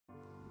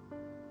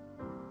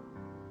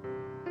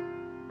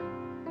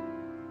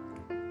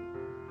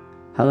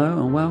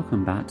Hello and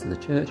welcome back to the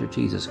Church of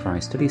Jesus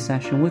Christ study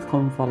session with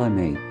Come Follow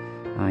Me.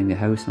 I'm your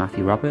host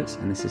Matthew Roberts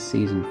and this is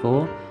Season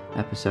 4,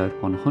 Episode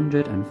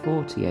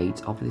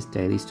 148 of this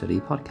daily study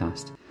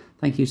podcast.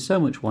 Thank you so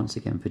much once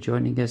again for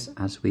joining us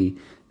as we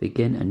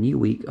begin a new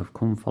week of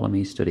Come Follow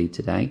Me study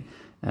today.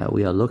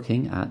 We are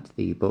looking at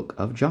the book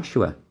of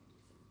Joshua,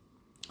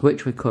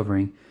 which we're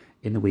covering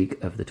in the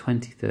week of the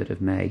 23rd of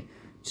May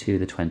to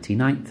the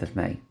 29th of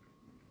May.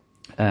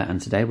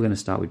 And today we're going to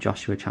start with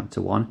Joshua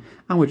chapter 1,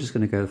 and we're just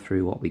going to go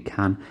through what we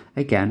can,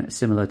 again,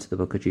 similar to the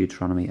book of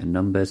Deuteronomy and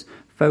Numbers,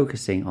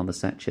 focusing on the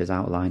sections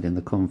outlined in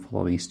the Come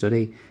Follow Me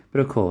study.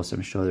 But of course,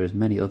 I'm sure there's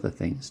many other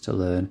things to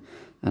learn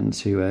and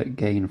to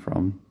gain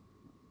from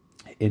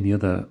in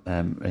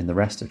the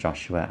rest of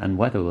Joshua, and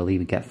whether we'll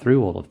even get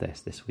through all of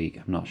this week,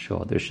 I'm not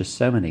sure. There's just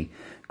so many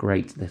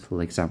great little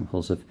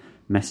examples of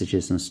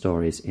messages and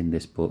stories in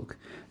this book.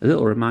 A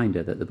little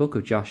reminder that the book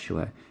of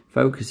Joshua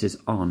focuses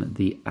on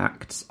the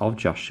acts of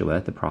Joshua,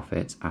 the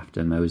prophet,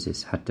 after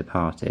Moses had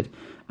departed,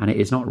 and it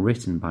is not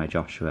written by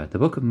Joshua. The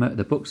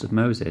books of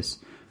Moses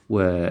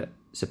were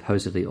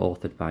supposedly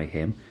authored by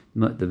him,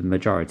 the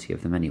majority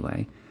of them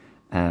anyway,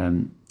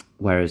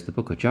 whereas the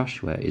book of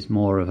Joshua is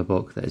more of a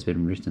book that has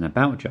been written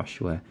about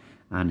Joshua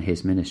and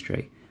his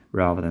ministry,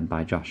 rather than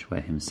by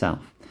Joshua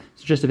himself.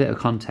 So just a bit of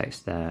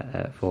context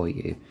there for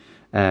you.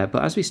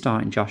 But as we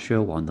start in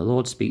Joshua 1, the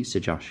Lord speaks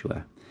to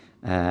Joshua,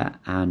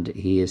 and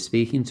he is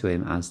speaking to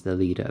him as the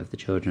leader of the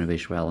children of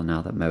Israel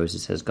now that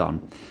Moses has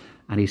gone.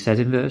 And he said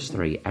in verse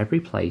 3, "Every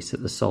place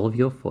that the sole of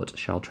your foot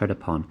shall tread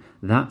upon,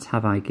 that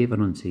have I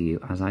given unto you,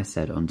 as I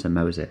said unto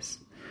Moses."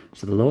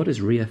 So the Lord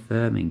is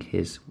reaffirming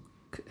his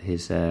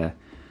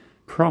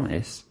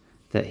promise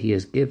that he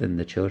has given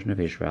the children of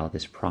Israel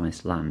this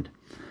promised land,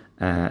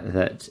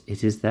 that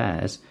it is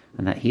theirs,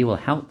 and that he will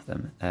help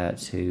them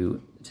to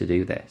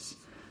do this.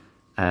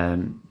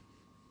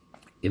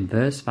 In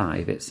verse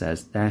 5 it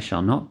says, there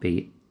shall not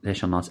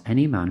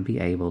any man be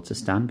able to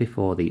stand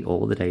before thee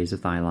all the days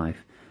of thy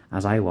life,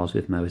 as I was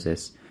with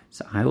Moses.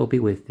 So I will be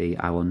with thee,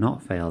 I will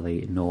not fail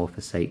thee, nor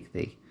forsake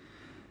thee."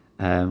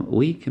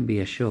 We can be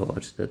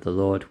assured that the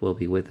Lord will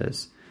be with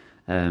us,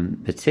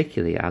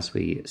 particularly as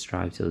we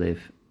strive to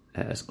live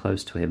as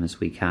close to him as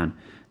we can.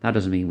 That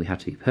doesn't mean we have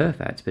to be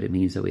perfect, but it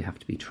means that we have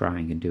to be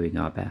trying and doing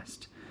our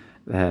best.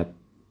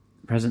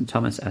 President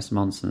Thomas S.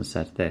 Monson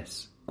said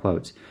this,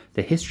 quote,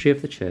 "The history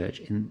of the Church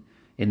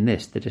in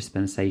this, the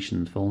dispensation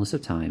and fullness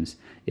of times,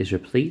 is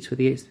replete with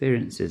the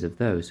experiences of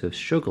those who have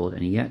struggled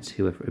and yet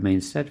who have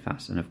remained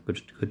steadfast and of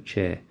good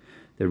cheer.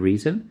 The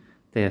reason?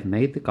 They have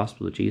made the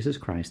gospel of Jesus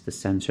Christ the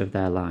centre of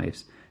their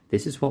lives.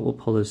 This is what will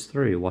pull us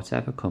through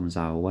whatever comes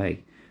our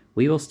way.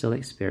 We will still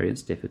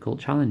experience difficult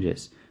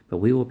challenges, but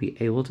we will be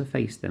able to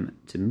face them,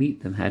 to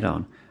meet them head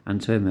on, and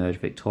to emerge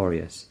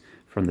victorious.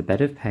 From the bed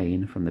of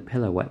pain, from the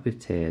pillow wet with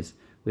tears,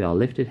 we are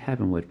lifted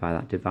heavenward by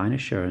that divine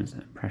assurance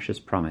and precious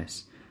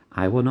promise.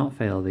 I will not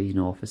fail thee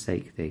nor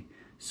forsake thee.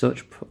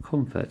 Such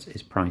comfort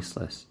is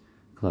priceless."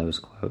 Close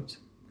quote.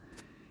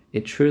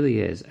 It truly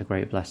is a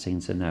great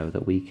blessing to know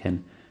that we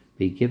can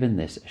be given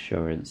this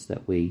assurance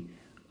that we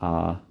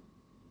are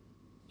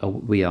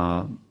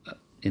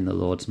in the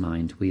Lord's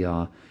mind.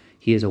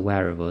 He is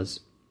aware of us.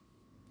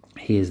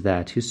 He is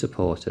there to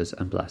support us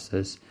and bless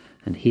us,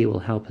 and he will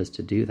help us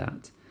to do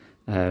that.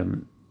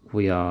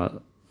 We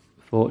are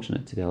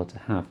fortunate to be able to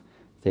have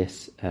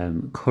this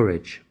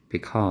courage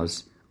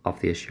because of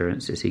the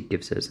assurances he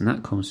gives us, and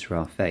that comes through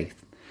our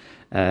faith.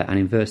 And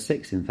in verse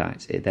 6, in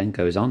fact, it then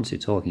goes on to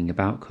talking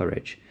about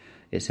courage.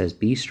 It says,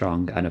 "Be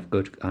strong and of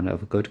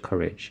good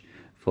courage,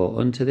 for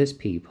unto this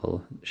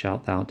people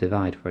shalt thou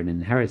divide for an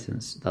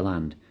inheritance the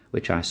land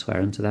which I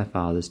swear unto their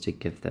fathers to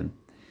give them."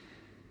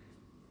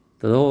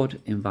 The Lord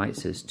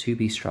invites us to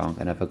be strong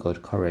and of a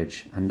good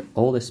courage, and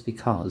all this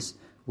because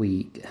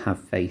we have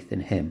faith in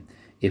him.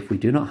 If we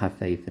do not have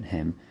faith in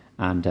him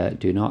and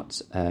do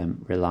not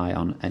rely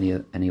on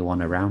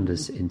anyone around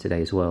us in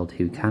today's world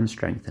who can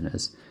strengthen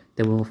us,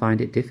 then we'll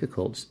find it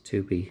difficult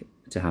to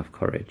have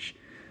courage.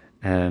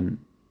 And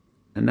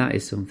that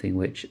is something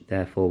which,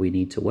 therefore, we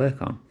need to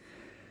work on.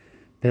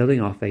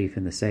 Building our faith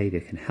in the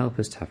Saviour can help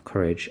us to have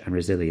courage and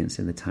resilience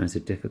in the times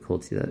of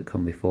difficulty that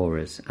come before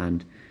us.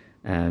 And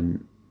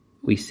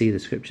we see the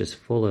Scriptures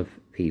full of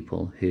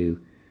people who,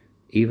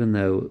 even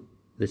though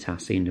the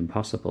task seemed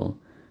impossible,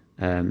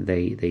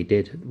 they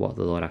did what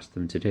the Lord asked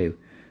them to do,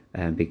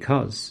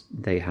 because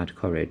they had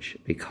courage,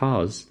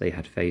 because they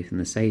had faith in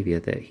the Saviour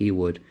that he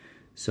would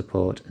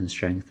support and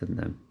strengthen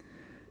them.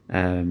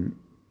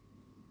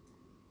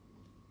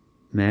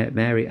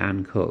 Mary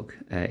Ann Cook,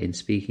 in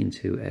speaking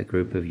to a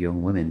group of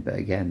young women, but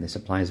again this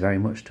applies very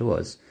much to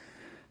us,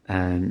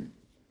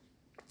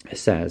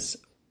 says,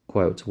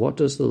 quote, "What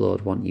does the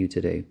Lord want you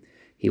to do?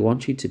 He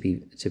wants you to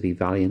be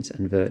valiant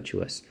and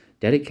virtuous,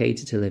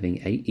 dedicated to living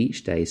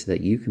each day so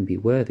that you can be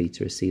worthy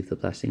to receive the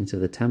blessings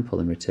of the temple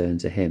and return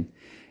to him.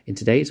 In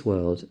today's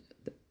world,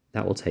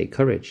 that will take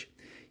courage.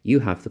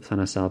 You have the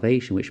plan of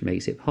salvation which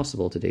makes it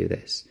possible to do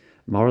this.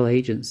 Moral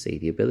agency,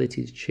 the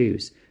ability to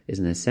choose, is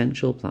an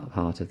essential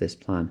part of this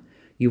plan.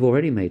 You've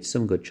already made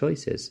some good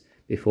choices,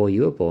 Before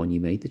you were born, you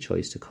made the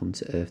choice to come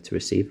to earth to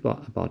receive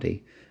a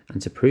body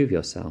and to prove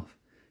yourself.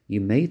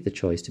 You made the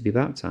choice to be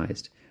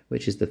baptized,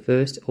 which is the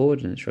first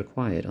ordinance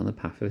required on the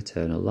path of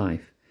eternal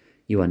life.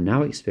 You are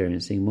now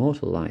experiencing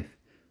mortal life,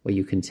 where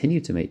you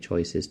continue to make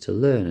choices to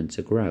learn and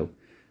to grow.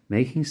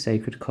 Making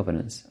sacred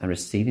covenants and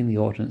receiving the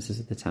ordinances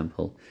of the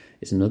temple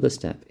is another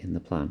step in the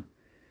plan."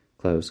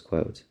 Close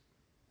quote.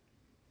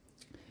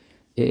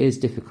 It is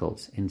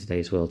difficult in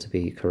today's world to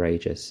be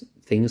courageous.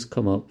 Things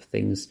come up,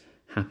 things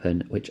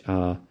happen which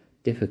are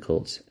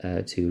difficult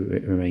to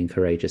remain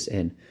courageous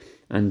in.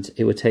 And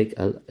it would take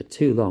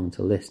too long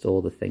to list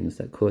all the things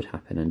that could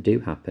happen and do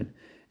happen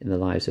in the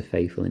lives of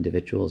faithful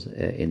individuals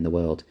in the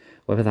world.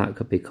 Whether that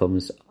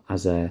comes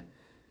as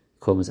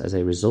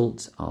a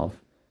result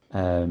of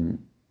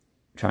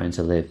trying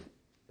to live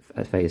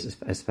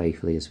as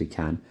faithfully as we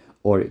can,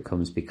 or it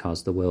comes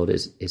because the world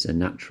is a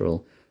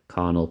natural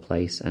carnal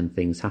place and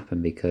things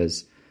happen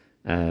because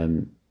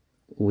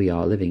we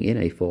are living in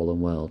a fallen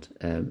world.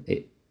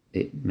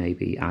 It may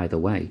be either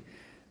way.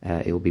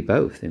 It will be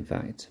both, in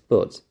fact.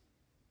 But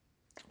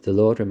the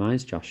Lord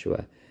reminds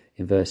Joshua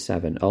in verse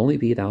 7, "Only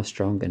be thou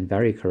strong and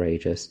very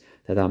courageous,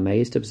 that thou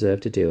mayest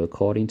observe to do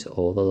according to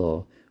all the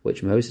law,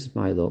 which Moses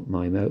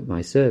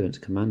my servant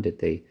commanded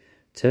thee.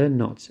 Turn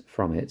not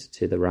from it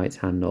to the right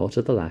hand nor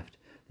to the left,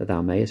 that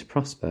thou mayest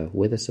prosper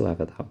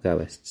whithersoever thou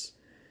goest."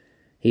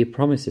 He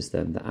promises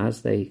them that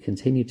as they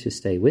continue to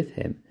stay with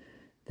him,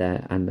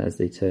 and as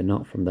they turn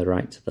not from the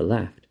right to the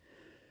left,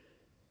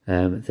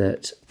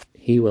 that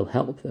he will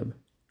help them.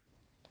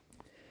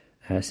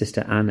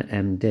 Sister Anne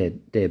M.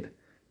 Dibb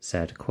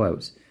said,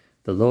 quote,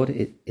 "The Lord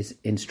is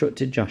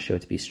instructed Joshua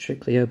to be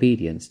strictly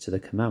obedient to the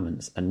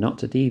commandments and not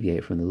to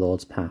deviate from the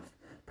Lord's path.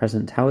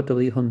 President Howard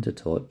W. Hunter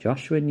taught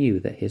Joshua knew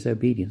that his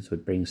obedience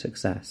would bring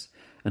success,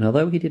 and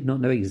although he did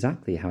not know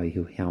exactly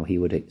how he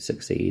would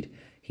succeed,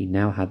 he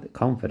now had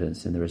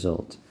confidence in the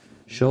result.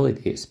 Surely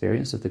the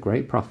experience of the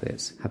great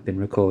prophets have been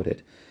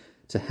recorded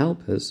to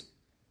help us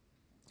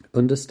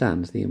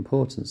understand the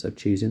importance of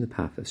choosing the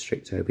path of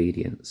strict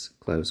obedience."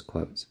 Close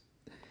quote.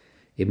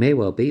 It may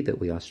well be that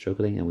we are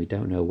struggling and we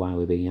don't know why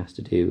we're being asked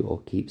to do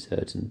or keep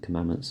certain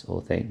commandments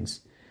or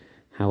things.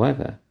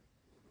 However,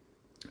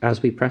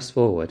 as we press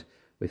forward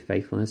with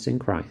faithfulness in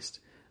Christ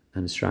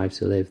and strive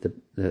to live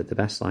the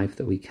best life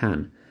that we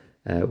can,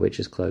 which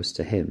is close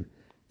to him,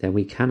 then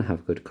we can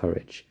have good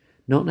courage.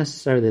 Not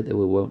necessarily that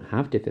we won't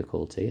have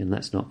difficulty, and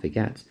let's not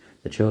forget,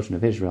 the children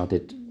of Israel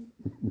did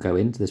go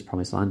into this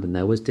promised land and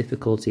there was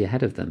difficulty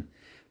ahead of them,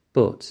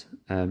 but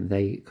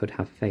they could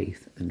have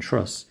faith and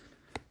trust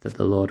that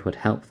the Lord would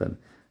help them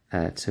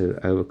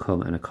to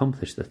overcome and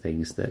accomplish the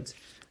things that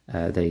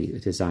they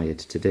desired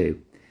to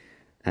do.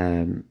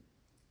 And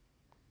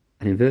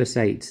in verse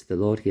 8, the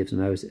Lord gives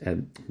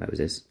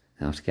Moses,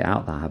 I have to get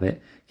out that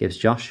habit, gives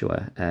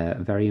Joshua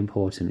a very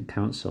important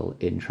counsel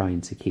in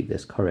trying to keep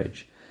this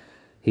courage.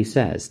 He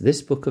says,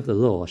 "This book of the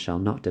law shall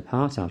not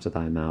depart out of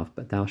thy mouth,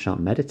 but thou shalt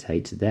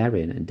meditate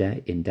therein in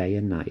day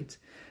and night,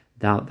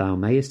 that thou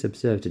mayest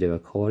observe to do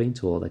according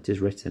to all that is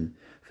written.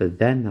 For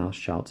then thou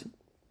shalt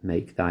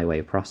make thy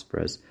way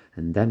prosperous,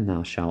 and then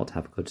thou shalt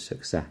have good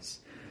success."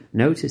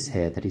 Notice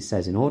here that he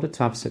says in order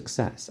to have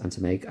success and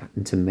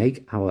to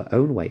make our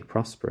own way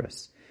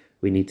prosperous,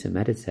 we need to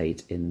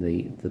meditate in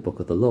the book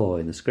of the law,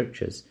 in the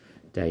scriptures,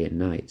 day and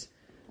night.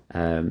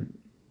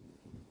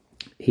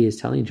 He is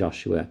telling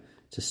Joshua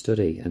to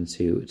study and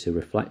to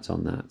reflect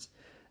on that.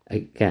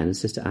 Again,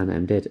 Sister Anna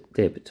M.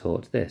 Dibb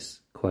taught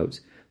this,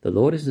 quote, "The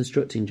Lord is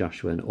instructing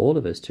Joshua and all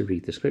of us to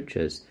read the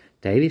scriptures.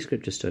 Daily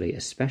scripture study,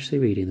 especially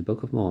reading the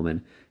Book of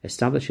Mormon,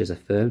 establishes a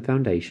firm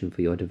foundation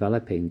for your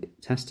developing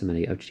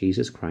testimony of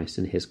Jesus Christ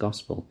and his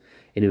gospel.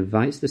 It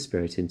invites the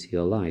Spirit into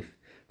your life.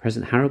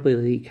 President Harold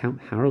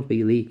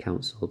B. Lee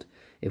counseled,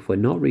 if we're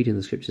not reading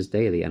the scriptures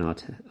daily and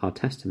our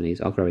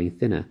testimonies are growing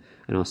thinner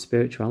and our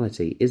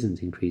spirituality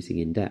isn't increasing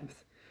in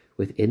depth.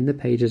 Within the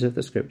pages of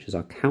the scriptures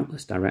are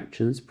countless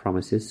directions,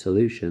 promises,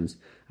 solutions,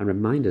 and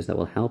reminders that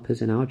will help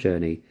us in our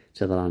journey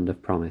to the land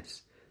of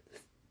promise.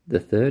 The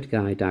third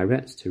guide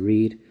directs to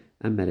read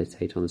and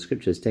meditate on the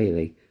scriptures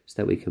daily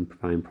so that we can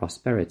find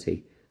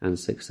prosperity and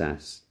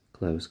success."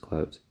 Close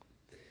quote.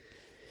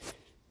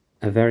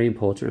 A very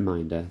important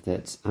reminder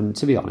that,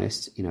 to be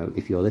honest,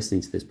 if you're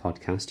listening to this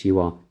podcast, you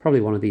are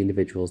probably one of the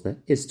individuals that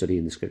is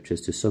studying the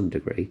scriptures to some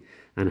degree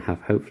and have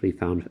hopefully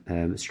found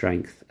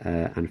strength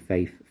and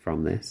faith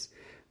from this.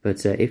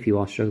 But if you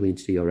are struggling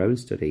to do your own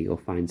study or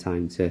find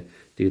time to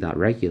do that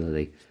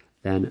regularly,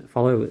 then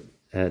follow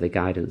the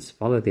guidance,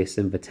 follow this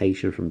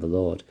invitation from the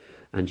Lord,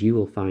 and you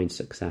will find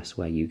success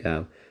where you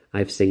go.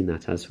 I've seen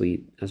that as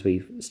we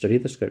study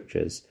the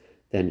scriptures,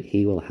 then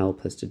he will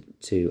help us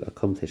to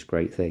accomplish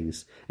great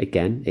things.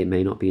 Again, it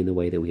may not be in the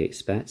way that we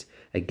expect.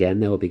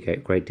 Again, there will be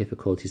great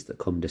difficulties that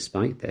come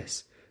despite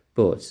this,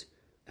 but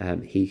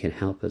he can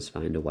help us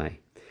find a way.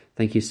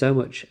 Thank you so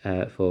much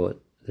for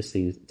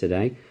listening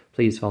today.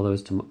 Please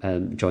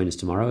join us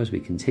tomorrow as we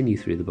continue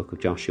through the book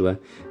of Joshua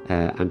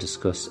and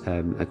discuss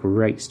a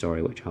great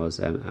story which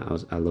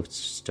I loved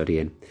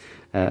studying.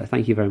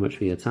 Thank you very much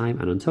for your time,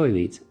 and until we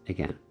meet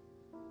again.